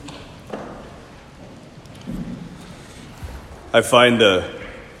I find the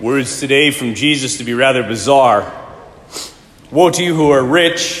words today from Jesus to be rather bizarre. Woe to you who are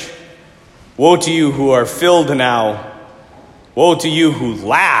rich. Woe to you who are filled now. Woe to you who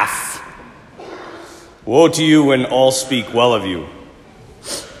laugh. Woe to you when all speak well of you.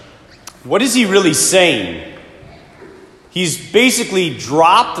 What is he really saying? He's basically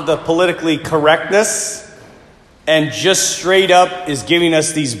dropped the politically correctness and just straight up is giving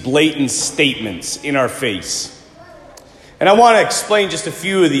us these blatant statements in our face. And I want to explain just a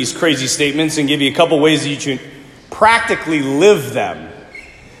few of these crazy statements and give you a couple ways that you can practically live them.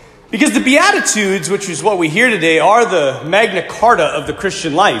 Because the Beatitudes, which is what we hear today, are the Magna Carta of the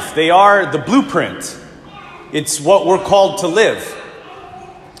Christian life. They are the blueprint. It's what we're called to live.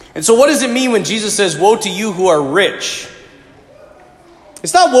 And so what does it mean when Jesus says, woe to you who are rich?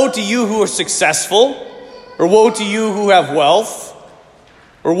 It's not woe to you who are successful, or woe to you who have wealth,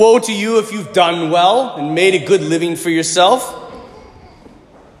 or woe to you if you've done well and made a good living for yourself.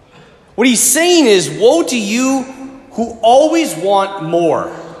 What he's saying is, woe to you who always want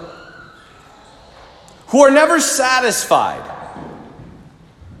more, who are never satisfied.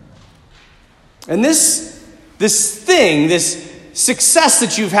 And this success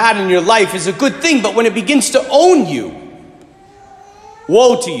that you've had in your life is a good thing, but when it begins to own you,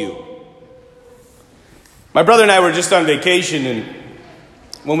 woe to you. My brother and I were just on vacation, and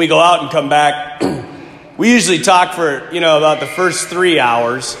when we go out and come back, we usually talk for, about the first 3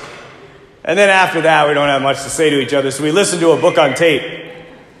 hours. And then after that, we don't have much to say to each other. So we listen to a book on tape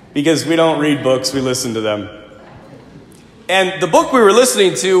because we don't read books, we listen to them. And the book we were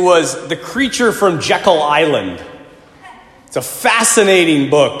listening to was The Creature from Jekyll Island. It's a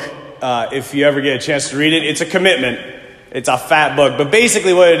fascinating book. If you ever get a chance to read it, it's a commitment. It's a fat book. But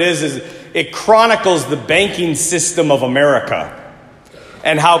basically what it is it chronicles the banking system of America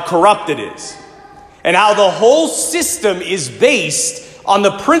and how corrupt it is. And how the whole system is based on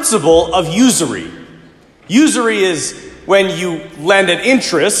the principle of usury. Usury is when you lend an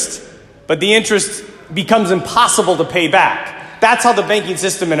interest, but the interest becomes impossible to pay back. That's how the banking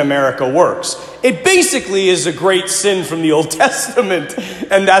system in America works. It basically is a great sin from the Old Testament,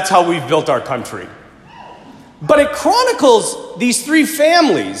 and that's how we've built our country. But it chronicles these three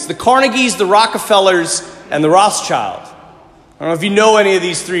families, the Carnegies, the Rockefellers, and the Rothschild. I don't know if you know any of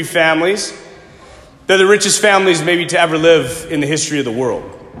these three families. They're the richest families maybe to ever live in the history of the world.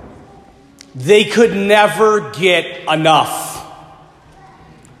 They could never get enough.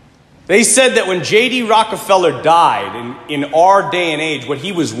 They said that when J.D. Rockefeller died, in our day and age, what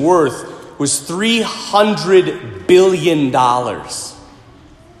he was worth was $300 billion.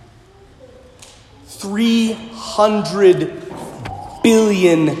 $300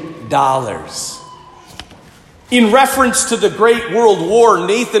 billion. In reference to the Great World War,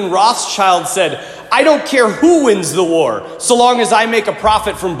 Nathan Rothschild said, I don't care who wins the war, so long as I make a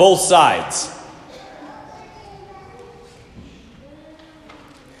profit from both sides.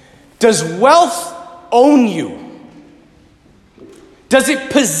 Does wealth own you? Does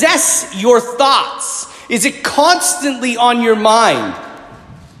it possess your thoughts? Is it constantly on your mind?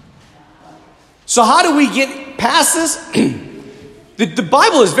 So how do we get past this? The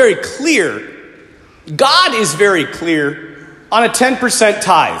Bible is very clear. God is very clear on a 10%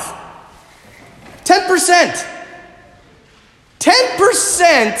 tithe. 10%.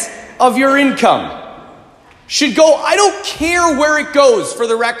 10% of your income should go. I don't care where it goes, for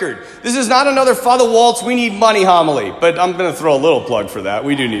the record. This is not another Father Waltz, we need money homily. But I'm going to throw a little plug for that.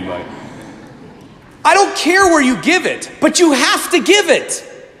 We do need money. I don't care where you give it, but you have to give it,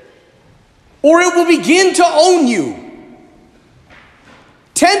 or it will begin to own you.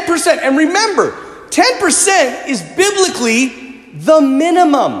 10%. And remember, 10% is biblically the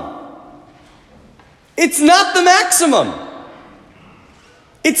minimum. It's not the maximum.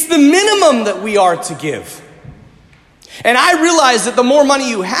 It's the minimum that we are to give. And I realize that the more money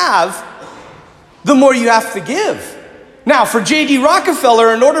you have, the more you have to give. Now, for J.D.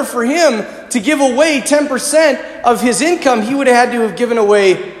 Rockefeller, in order for him to give away 10% of his income, he would have had to have given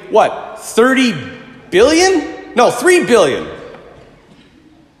away, what, 30 billion? No, 3 billion.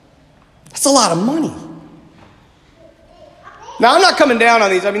 That's a lot of money. Now, I'm not coming down on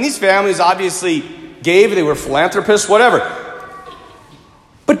these. I mean, these families obviously gave. They were philanthropists, whatever.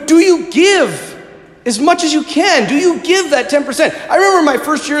 But do you give as much as you can? Do you give that 10%? I remember my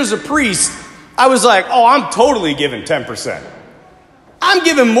first year as a priest, I was like, oh, I'm totally giving 10%. I'm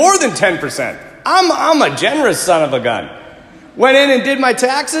giving more than 10%. I'm a generous son of a gun. Went in and did my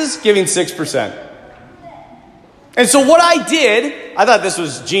taxes, giving 6%. And so what I did, I thought this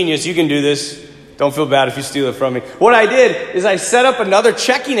was genius. You can do this. Don't feel bad if you steal it from me. What I did is I set up another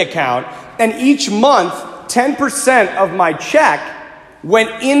checking account, and each month 10% of my check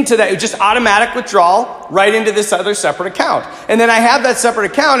went into that. It was just automatic withdrawal right into this other separate account. And then I have that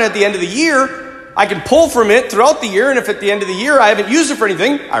separate account, and at the end of the year, I can pull from it throughout the year, and if at the end of the year I haven't used it for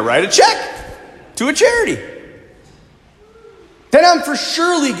anything, I write a check to a charity. Then I'm for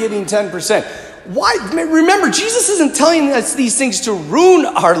surely getting 10%. Why? Remember, Jesus isn't telling us these things to ruin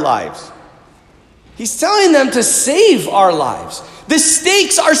our lives. He's telling them to save our lives. The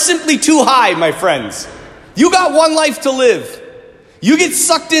stakes are simply too high, my friends. You got one life to live. You get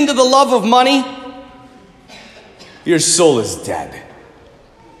sucked into the love of money, your soul is dead.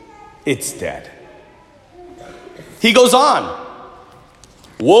 It's dead. He goes on.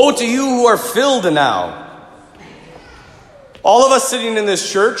 Woe to you who are filled now. All of us sitting in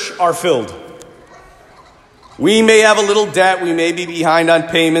this church are filled. We may have a little debt. We may be behind on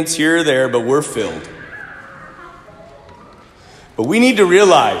payments here or there, but we're filled. But we need to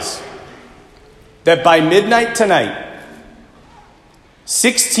realize that by midnight tonight,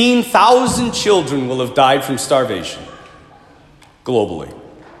 16,000 children will have died from starvation globally.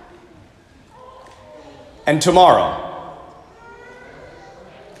 And tomorrow,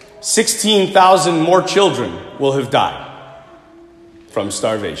 16,000 more children will have died from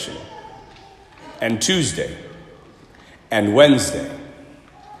starvation. And Tuesday, and Wednesday,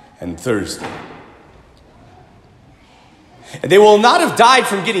 and Thursday. And they will not have died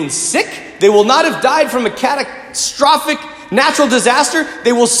from getting sick. They will not have died from a catastrophic natural disaster.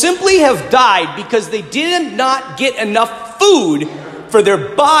 They will simply have died because they did not get enough food for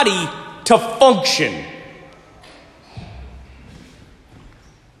their body to function.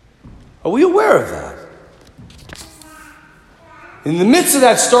 Are we aware of that? In the midst of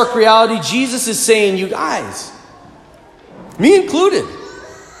that stark reality, Jesus is saying, you guys, me included,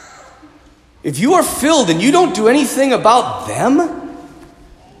 if you are filled and you don't do anything about them,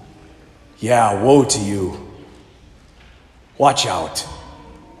 yeah, woe to you. Watch out.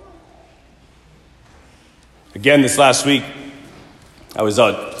 Again, this last week, I was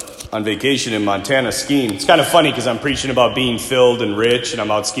out on vacation in Montana skiing. It's kind of funny because I'm preaching about being filled and rich, and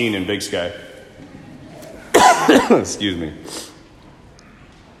I'm out skiing in Big Sky. Excuse me.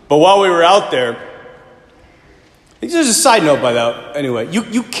 But while we were out there, there's a side note by that. Anyway,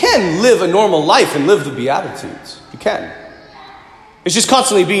 you can live a normal life and live the Beatitudes. You can. It's just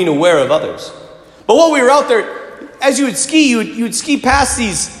constantly being aware of others. But while we were out there, as you would ski, you would ski past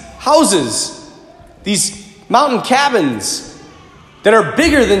these houses, these mountain cabins that are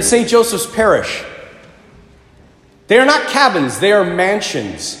bigger than St. Joseph's Parish. They are not cabins, they are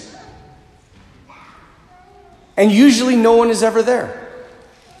mansions. And usually no one is ever there.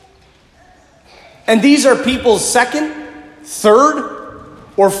 And these are people's second, third,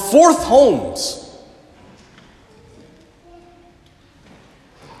 or fourth homes.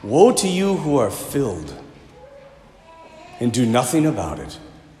 Woe to you who are filled and do nothing about it,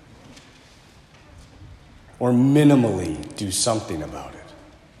 or minimally do something about it.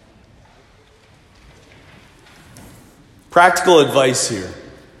 Practical advice here.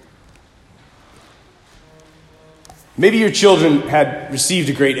 Maybe your children had received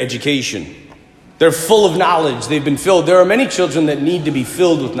a great education. They're full of knowledge. They've been filled. There are many children that need to be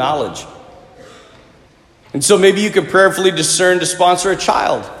filled with knowledge. And so maybe you could prayerfully discern to sponsor a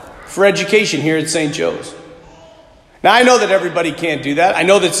child for education here at St. Joe's. Now, I know that everybody can't do that. I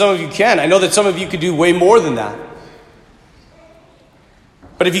know that some of you can. I know that some of you could do way more than that.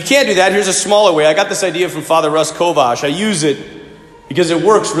 But if you can't do that, here's a smaller way. I got this idea from Father Russ Kovash. I use it because it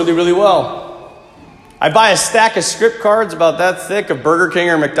works really, really well. I buy a stack of script cards about that thick of Burger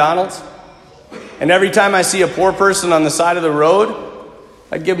King or McDonald's. And every time I see a poor person on the side of the road,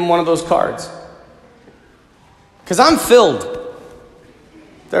 I give them one of those cards. Because I'm filled.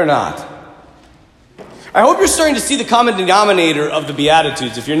 They're not. I hope you're starting to see the common denominator of the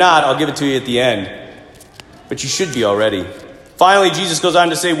Beatitudes. If you're not, I'll give it to you at the end. But you should be already. Finally, Jesus goes on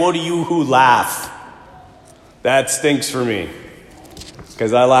to say, woe to you who laugh. That stinks for me.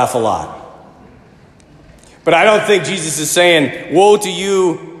 Because I laugh a lot. But I don't think Jesus is saying, woe to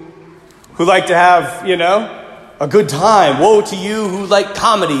you who like to have, a good time. Woe to you who like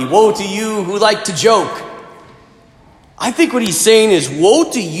comedy. Woe to you who like to joke. I think what he's saying is,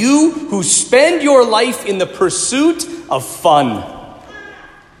 woe to you who spend your life in the pursuit of fun.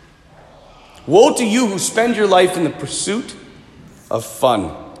 Woe to you who spend your life in the pursuit of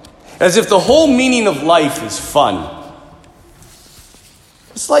fun. As if the whole meaning of life is fun.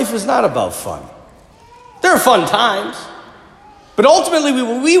 This life is not about fun. There are fun times. But ultimately,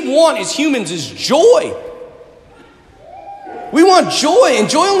 what we want as humans is joy. We want joy, and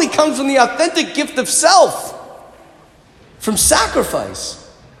joy only comes from the authentic gift of self, from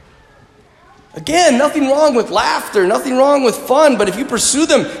sacrifice. Again, nothing wrong with laughter, nothing wrong with fun, but if you pursue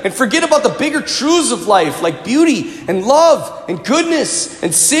them and forget about the bigger truths of life, like beauty and love and goodness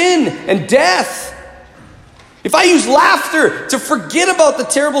and sin and death, if I use laughter to forget about the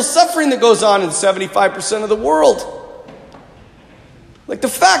terrible suffering that goes on in 75% of the world, like the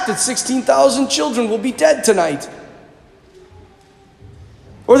fact that 16,000 children will be dead tonight,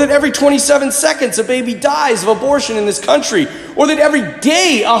 or that every 27 seconds a baby dies of abortion in this country, or that every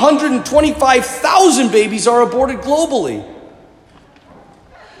day 125,000 babies are aborted globally.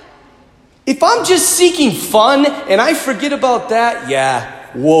 If I'm just seeking fun and I forget about that, yeah,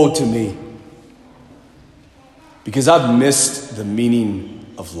 woe to me. Because I've missed the meaning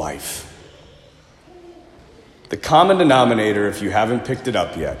of life. The common denominator, if you haven't picked it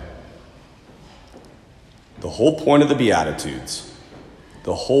up yet, the whole point of the Beatitudes,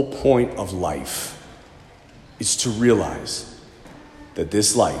 the whole point of life, is to realize that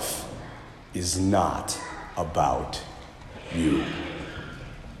this life is not about you.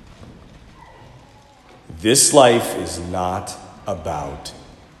 This life is not about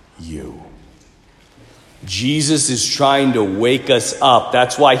you. Jesus is trying to wake us up.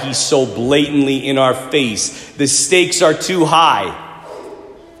 That's why he's so blatantly in our face. The stakes are too high.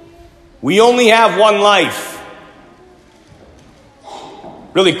 We only have one life.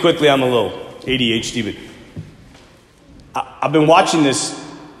 Really quickly, I'm a little ADHD, but I've been watching this.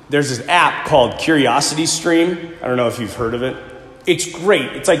 There's this app called CuriosityStream. I don't know if you've heard of it. It's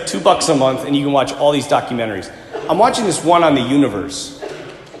great. It's like $2 a month, and you can watch all these documentaries. I'm watching this one on the universe.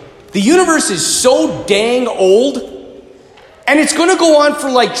 The universe is so dang old, and it's going to go on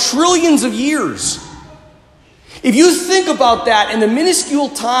for like trillions of years. If you think about that in the minuscule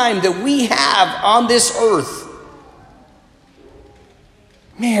time that we have on this earth,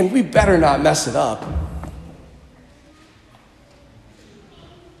 man, we better not mess it up.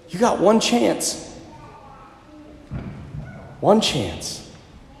 You got one chance. One chance.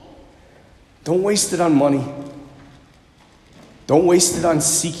 Don't waste it on money. Don't waste it on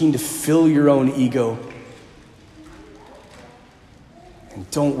seeking to fill your own ego. And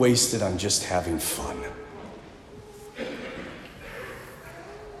don't waste it on just having fun.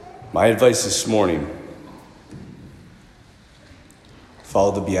 My advice this morning: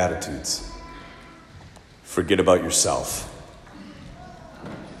 follow the Beatitudes. Forget about yourself.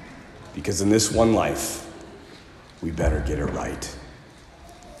 Because in this one life, we better get it right.